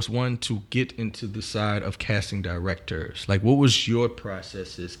it for one to get into the side of casting directors? Like, what was your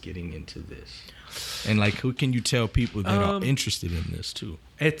processes getting into this? And like, who can you tell people that are interested in this too?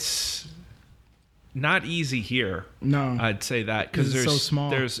 It's not easy here. No, I'd say that because it's so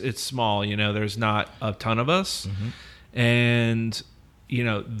small. It's small. There's not a ton of us, and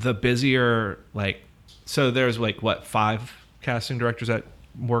the busier so there's 5 casting directors that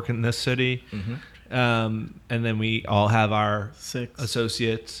work in this city. And then we all have our 6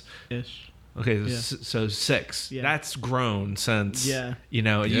 associates ish. Okay, so 6. Yeah. That's grown since it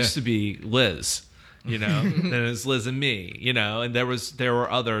Yeah. used to be Liz, then it was Liz and me, and there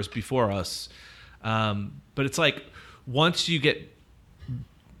were others before us. But it's like once you get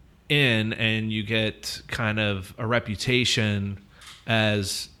in and you get kind of a reputation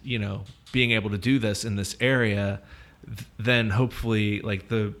as, being able to do this in this area, then hopefully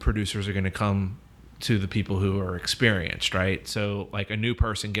the producers are going to come to the people who are experienced, right? So a new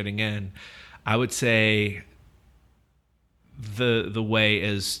person getting in, I would say the way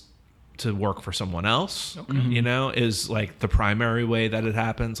is to work for someone else, is the primary way that it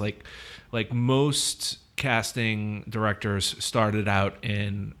happens. Like most casting directors started out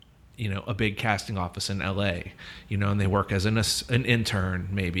in, a big casting office in LA, and they work as an intern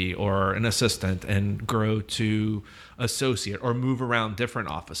maybe or an assistant and grow to associate or move around different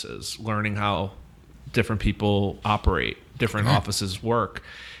offices, learning how different people operate, different offices work.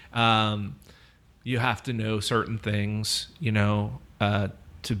 You have to know certain things,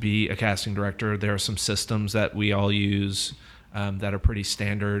 to be a casting director. There are some systems that we all use that are pretty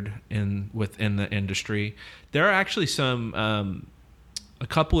standard within the industry. There are actually a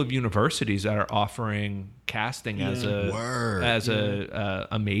couple of universities that are offering casting as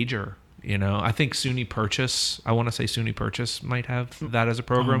a major. I think SUNY Purchase. I want to say SUNY Purchase might have that as a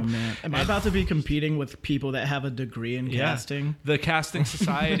program. Oh, man. Am I about to be competing with people that have a degree in casting? The Casting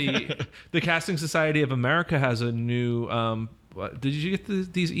Society, the Casting Society of America has a new. Did you get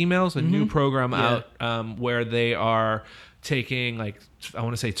these emails? A new program out where they are taking I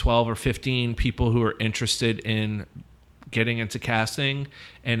want to say 12 or 15 people who are interested in getting into casting,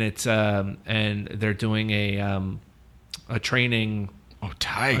 and it's and they're doing a training. Oh,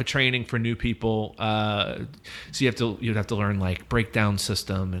 tight. A training for new people. So you'd have to learn breakdown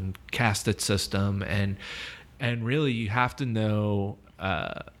system and cast it system, and really you have to know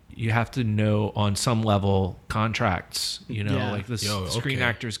on some level contracts, like the Screen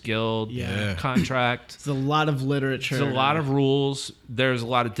Actors Guild contract. There's a lot of literature. There's a lot of rules. There's a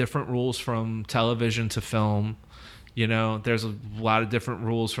lot of different rules from television to film. There's a lot of different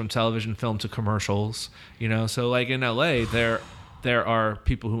rules from television, film to commercials. So in LA, there are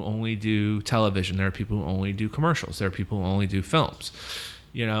people who only do television. There are people who only do commercials. There are people who only do films.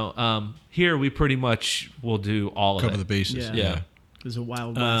 Here we pretty much will do all of it. Cover the bases. Yeah. There's a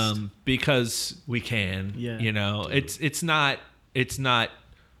wild west. Because we can. Yeah. It's not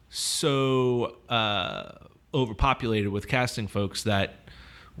so overpopulated with casting folks that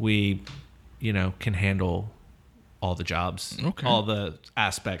we can handle all the jobs, all the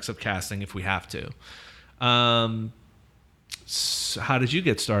aspects of casting if we have to. So how did you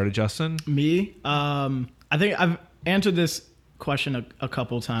get started, Justin? Me? I think I've answered this question a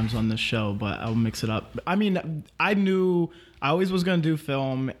couple times on this show, but I'll mix it up. I mean, I knew I always was going to do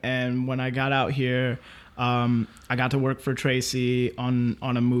film, and when I got out here, I got to work for Tracy on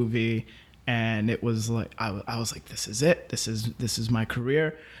a movie, and it was like I was like, this is it. This is my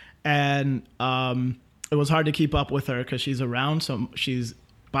career, and it was hard to keep up with her because she's around, so she's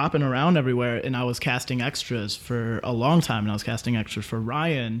bopping around everywhere, and I was casting extras for a long time, and I was casting extras for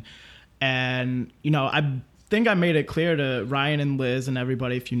Ryan, and I think I made it clear to Ryan and Liz and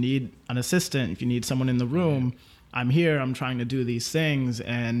everybody, if you need an assistant, if you need someone in the room, I'm here, I'm trying to do these things.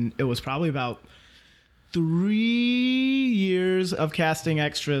 And it was probably about 3 years of casting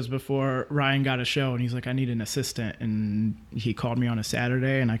extras before Ryan got a show, and he's like, I need an assistant, and he called me on a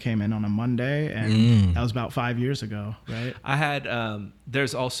Saturday, and I came in on a Monday, and that was about 5 years ago, right? I had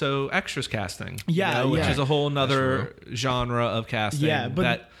there's also extras casting, which is a whole nother genre of casting. Yeah,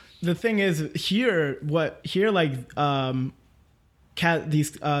 but the thing is,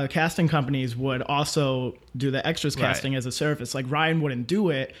 these casting companies would also do the extras casting as a service. Like Ryan wouldn't do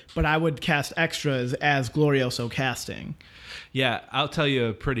it, but I would cast extras as Glorioso casting. Yeah, I'll tell you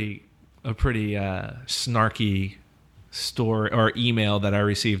a pretty snarky story or email that I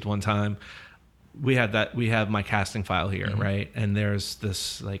received one time. We have my casting file here, right? And there's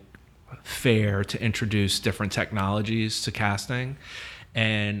this fair to introduce different technologies to casting.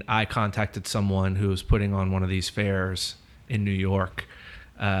 And I contacted someone who was putting on one of these fairs in New York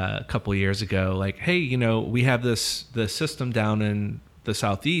a couple of years ago. Hey, we have this system down in the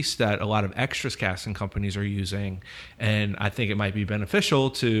Southeast that a lot of extras casting companies are using, and I think it might be beneficial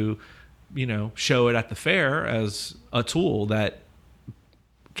to, show it at the fair as a tool that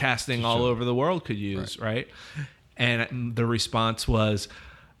casting all over the world could use, right? And the response was,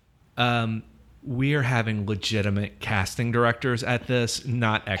 we are having legitimate casting directors at this,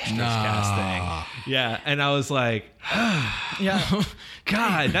 not extras casting. Yeah, and I was like, yeah,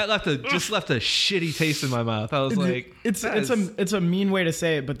 God, that left a shitty taste in my mouth. I was like, it's a mean way to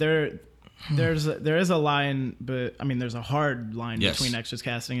say it, but there is a line, but I mean, there's a hard line between extras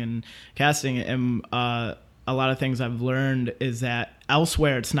casting and casting, and a lot of things I've learned is that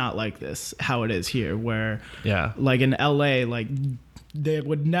elsewhere it's not like this, how it is here, where in LA, there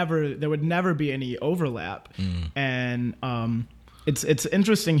would never be any overlap, and it's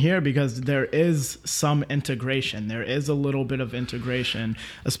interesting here because there is some integration. There is a little bit of integration,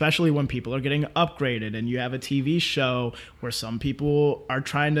 especially when people are getting upgraded, and you have a TV show where some people are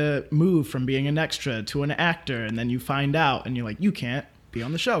trying to move from being an extra to an actor, and then you find out, and you're like, you can't be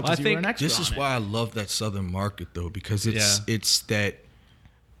on the show because you were an extra. This is why I love that Southern market, though, because it's that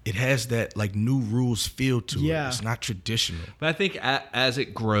it has that like new rules feel to it. It's not traditional. But I think as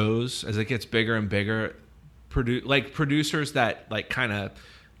it grows, as it gets bigger and bigger, producers that like kind of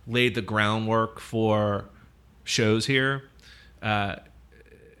laid the groundwork for shows here,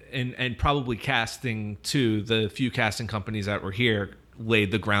 and probably casting too, the few casting companies that were here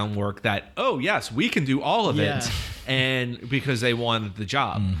laid the groundwork that, oh yes, we can do all of it, and because they wanted the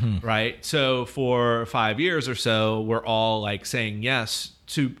job, right? So for 5 years or so, we're all like saying yes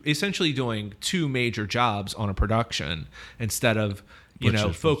to essentially doing 2 major jobs on a production instead of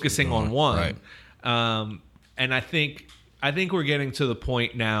focusing on one. Right. And I think we're getting to the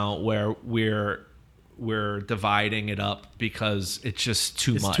point now where we're dividing it up because it's just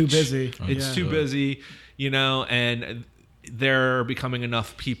too much. It's too busy. It's too busy, and there are becoming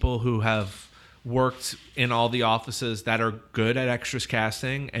enough people who have worked in all the offices that are good at extras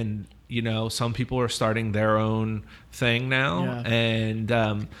casting, and some people are starting their own thing now,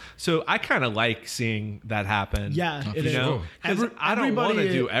 and so I kind of like seeing that happen. It is. Because I don't want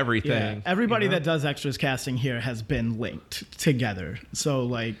to do everything. Yeah, everybody that does extras casting here has been linked together, so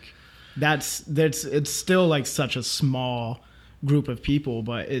like that's it's still like such a small group of people,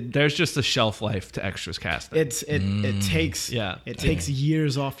 but there's just a shelf life to extras casting. It takes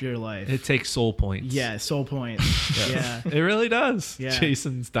years off your life. It takes soul points. Yeah, soul points. Yeah, it really does. Yeah.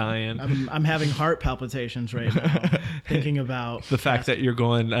 Jason's dying. I'm having heart palpitations right now thinking about the fact that you're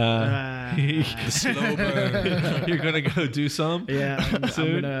going the slow burn. You're gonna go do some. Yeah,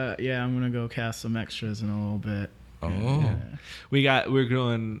 I'm gonna go cast some extras in a little bit. Oh, yeah. We're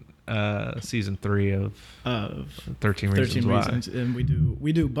doing season 3 of 13 Reasons Why. And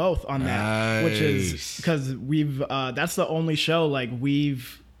we do both on that, which is because we've that's the only show like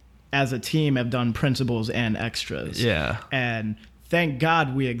we've as a team have done principals and extras. Yeah, and thank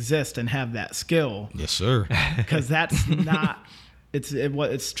God we exist and have that skill. Yes, sir. Because that's not.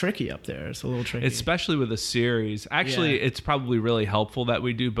 It's tricky up there. It's a little tricky, especially with a series. Actually, it's probably really helpful that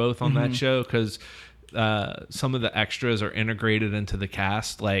we do both on that show because some of the extras are integrated into the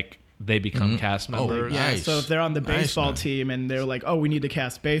cast, like they become cast members. Nice. So if they're on the baseball team and they're like, oh, we need to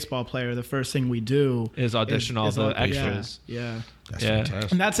cast baseball player, the first thing we do is audition all the extras. That's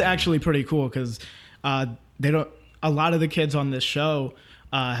fantastic. And that's actually pretty cool because they don't. A lot of the kids on this show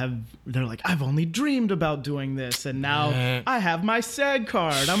they're like, I've only dreamed about doing this, and now I have my SAG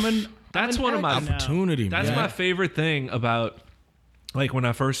card. That's one of my opportunity. That's my favorite thing about like when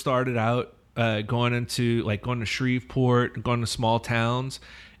I first started out. Going to Shreveport, going to small towns,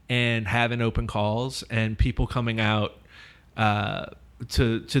 and having open calls, and people coming out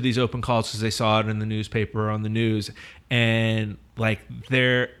to these open calls because they saw it in the newspaper or on the news, and like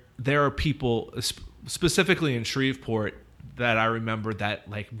there are people specifically in Shreveport that I remember that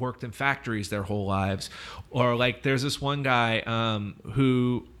like worked in factories their whole lives, or like there's this one guy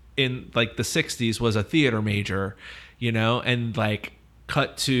who in like the 60s was a theater major, and like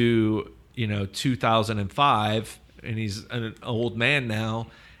cut to 2005, and he's an old man now,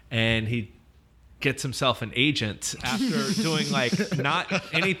 and he gets himself an agent after doing like not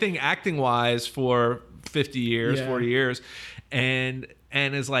anything acting wise for 50 years, 40 years, and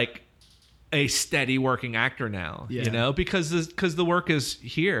is like a steady working actor now, because the work is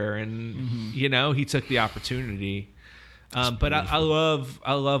here, and he took the opportunity. But I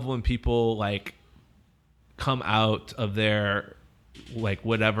love when people like come out of their like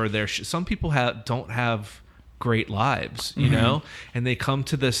whatever their some people don't have great lives, and they come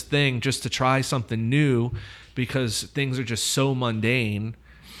to this thing just to try something new because things are just so mundane,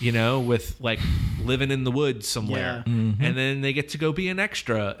 with like living in the woods somewhere, and then they get to go be an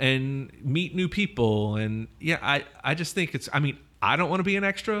extra and meet new people, and I just think it's, I mean, I don't want to be an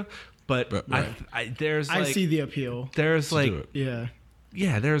extra, but right. I see the appeal. There's like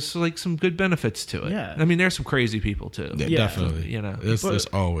there's like some good benefits to it. Yeah. I mean, there's some crazy people too. Yeah, definitely. There's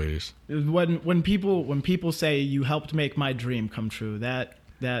always when people say you helped make my dream come true, that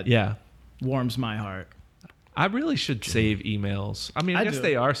warms my heart. I really should save emails. I mean, I guess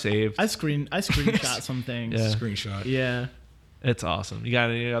they are saved. I screenshot some things. Yeah. Screenshot. Yeah. It's awesome. You got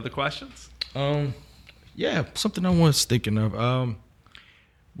any other questions? Yeah, something I was thinking of.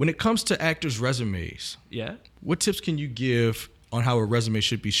 When it comes to actors' resumes, what tips can you give on how a resume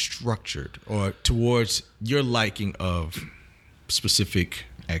should be structured or towards your liking of specific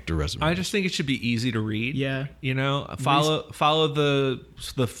actor resumes? I just think it should be easy to read. Yeah. Follow the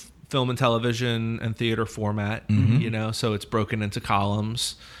film and television and theater format, so it's broken into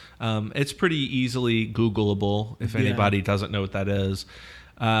columns. It's pretty easily Googleable if anybody doesn't know what that is.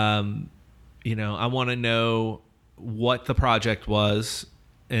 I want to know what the project was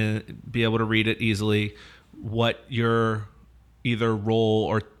and be able to read it easily, what your either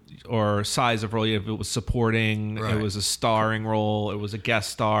role or size of role. If it was supporting, Right. it was a starring role, it was a guest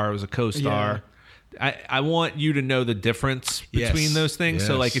star, it was a co-star. I want you to know the difference between Yes. those things.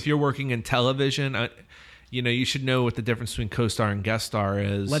 So Yes. like if you're working in television, you should know what the difference between co-star and guest star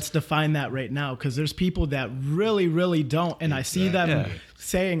is. Let's define that right now, because there's people that really, really don't, and I see them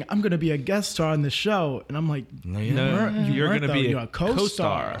saying, "I'm going to be a guest star on the show," and I'm like, No, you're going gonna to be you're a a co-star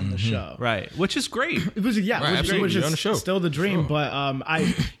co-star. on the show, right, which is great. It was Right, which absolutely. You're on the is show. still the dream, Sure.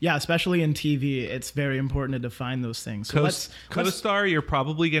 but especially in TV, it's very important to define those things. So let's Co-star, you're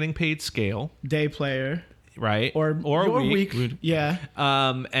probably getting paid scale, day player right? or a week. yeah,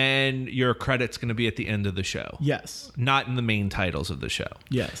 And your credit's going to be at the end of the show. yes, Not in the main titles of the show.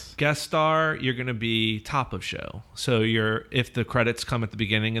 yes, Guest star, you're going to be top of show. So if the credits come at the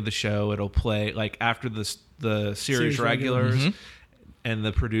beginning of the show, it'll play like after the series regulars and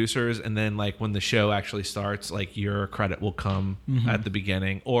the producers, and then like when the show actually starts, like your credit will come at the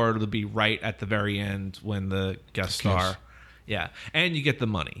beginning, or it'll be right at the very end when the guest star. Yeah, and you get the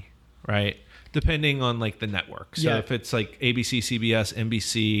money, right? Depending on like the network. So if it's like ABC, CBS,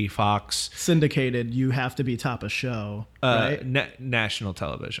 NBC, Fox, syndicated, you have to be top of show, right? national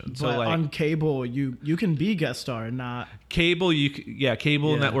television. So But like on cable, you can be guest star and not. cable,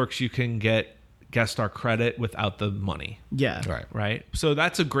 cable networks, you can get guest star credit without the money. Yeah, Right. So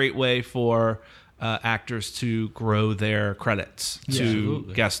that's a great way for actors to grow their credits to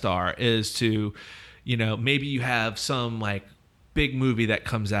Absolutely. guest star, is to, maybe you have some like big movie that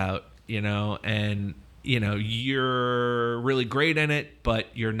comes out, and you're really great in it, but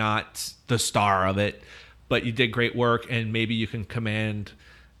you're not the star of it, but you did great work, and maybe you can command.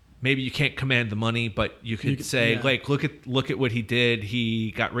 Maybe you can't command the money, but you could say, like, look at what he did.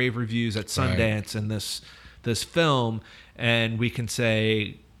 He got rave reviews at Sundance in this film, and we can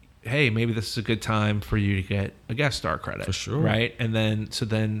say, hey, maybe this is a good time for you to get a guest star credit, For sure. right? And then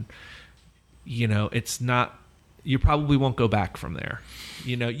it's not. You probably won't go back from there.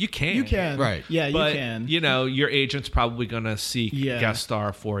 You can, Right. Yeah, but, you can. your agent's probably going to seek guest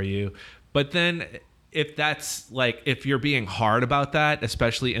star for you. But then if you're being hard about that,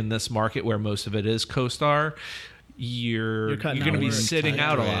 especially in this market where most of it is co-star, you're going to be hours. sitting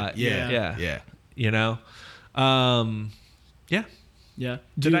out a lot. Yeah. Yeah. Yeah.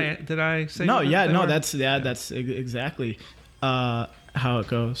 Did I say No, what yeah, they no, were? that's exactly how it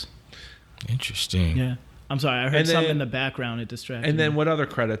goes. Interesting. Yeah. I'm sorry, I heard And something then- in the background. It distracted And then me. what other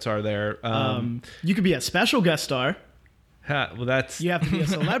credits are there? You could be a special guest star. Well, that's You have to be a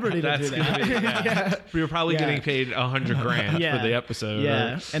celebrity to do that's gonna that. be, we were probably Yeah. getting paid $100,000 Yeah. for the episode.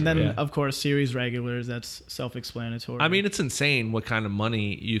 Yeah. And then, Yeah. of course, series regulars. That's self-explanatory. I mean, it's insane what kind of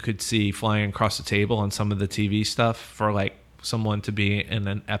money you could see flying across the table on some of the TV stuff for like someone to be in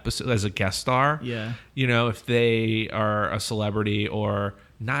an episode as a guest star. Yeah. If they are a celebrity or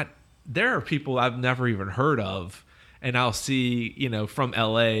not. There are people I've never even heard of, and I'll see, from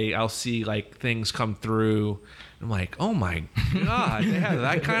LA, I'll see like things come through. I'm like, oh my God, they have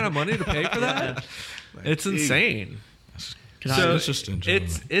that kind of money to pay for that? It's insane. So Interesting,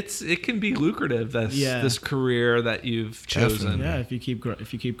 gentlemen. it can be lucrative, this career that you've chosen. Definitely. yeah, if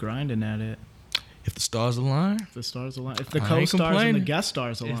you keep grinding at it, If the stars align, if the stars align, if the I ain't co-stars and the complaining. guest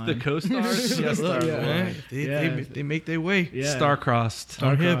stars If align, the co-stars, yes, stars Yeah. align. they make their way. Yeah. Star-crossed.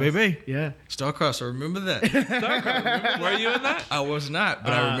 Oh, yeah, Starcrossed. baby. Yeah. Starcross, I remember that. Were you in that? I was not,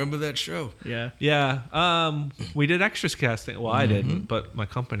 but I remember that show. Yeah. Yeah. We did extras casting. Well, I didn't, but my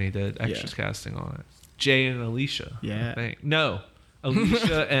company did extras Yeah. casting on it. Jay and Alicia. Yeah. I think. No.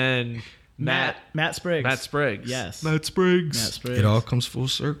 Alicia and Matt Spriggs. Matt Spriggs. Yes. Matt Spriggs. Matt Spriggs. It all comes full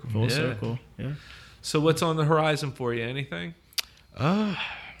circle. full Yeah. circle. Yeah. So what's on the horizon for you? Anything? Uh,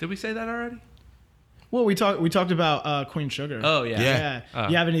 Did we say that already? Well, we talked about Queen Sugar. Oh yeah. Yeah. Yeah.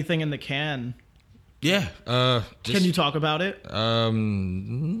 You have anything in the can? yeah. Can you talk about it?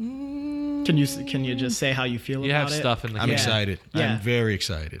 Can you just say how you feel You about have it? stuff in the I'm can. excited. Yeah. I'm very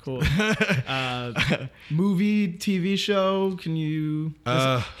excited. Cool. Movie, TV show? Can you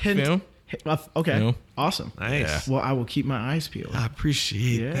just Film. Okay. Film. Awesome. Nice. Well, I will keep my eyes peeled. I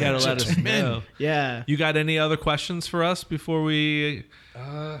appreciate Yeah. that. You gotta let us gentlemen. know. Yeah. You got any other questions for us before we?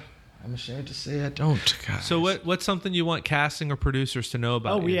 I'm ashamed to say I don't. Guys. So what's something you want casting or producers to know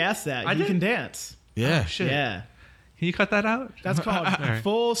about? Oh, we you? asked that. I You did? can dance. Yeah. Shit. Yeah. Can you cut that out? That's called right.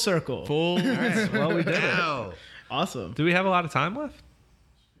 full circle. Full. Well, we did it. Ow. Awesome. Do we have a lot of time left?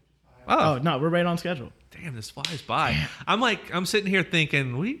 Oh, no, we're right on schedule. Damn, this flies by. I'm sitting here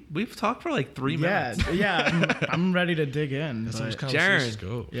thinking we've talked for like 3 Yeah. minutes. Yeah. I'm ready to dig in. That's how but- conversations Jaren.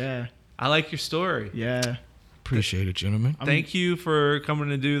 go. yeah. I like your story. Yeah. Appreciate it, gentlemen. Thank you for coming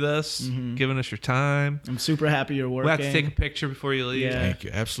to do this, giving us your time. I'm super happy you're working. We'll have to take a picture before you leave. Yeah. Thank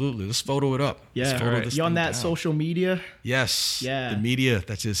you. Absolutely. Let's photo it up. Yeah. Let's photo this You on thing that down. social media? Yes. Yeah. The media.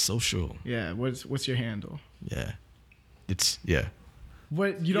 That's his social. Yeah. What's your handle? Yeah.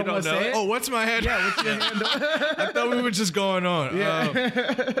 What you don't don't want to know say? it? It? Oh, what's my handle? Yeah. What's your handle? I thought we were just going on.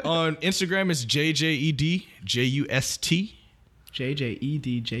 On Instagram, it's JJED, JUST.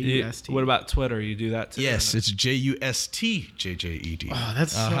 JJEDJUST. What about Twitter? You do that too? Yes, it's JUST, JJED. Oh,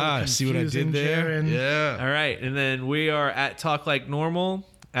 that's so confusing, See what I did there? Jaren. Yeah. All right. And then we are at Talk Like Normal,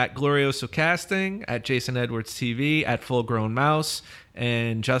 at Glorioso Casting, at Jason Edwards TV, at Full Grown Mouse,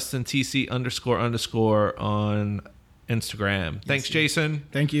 and Justin TC __ on Instagram. Thanks, Jason.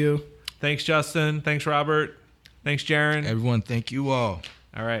 Thank you. Thanks, Justin. Thanks, Robert. Thanks, Jaren. Everyone, thank you all.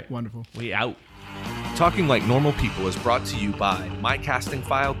 All right. Wonderful. We out. Talking Like Normal People is brought to you by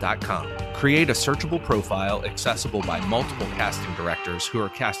mycastingfile.com. Create a searchable profile accessible by multiple casting directors who are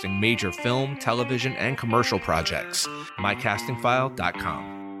casting major film, television, and commercial projects.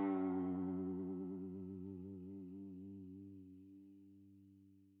 mycastingfile.com.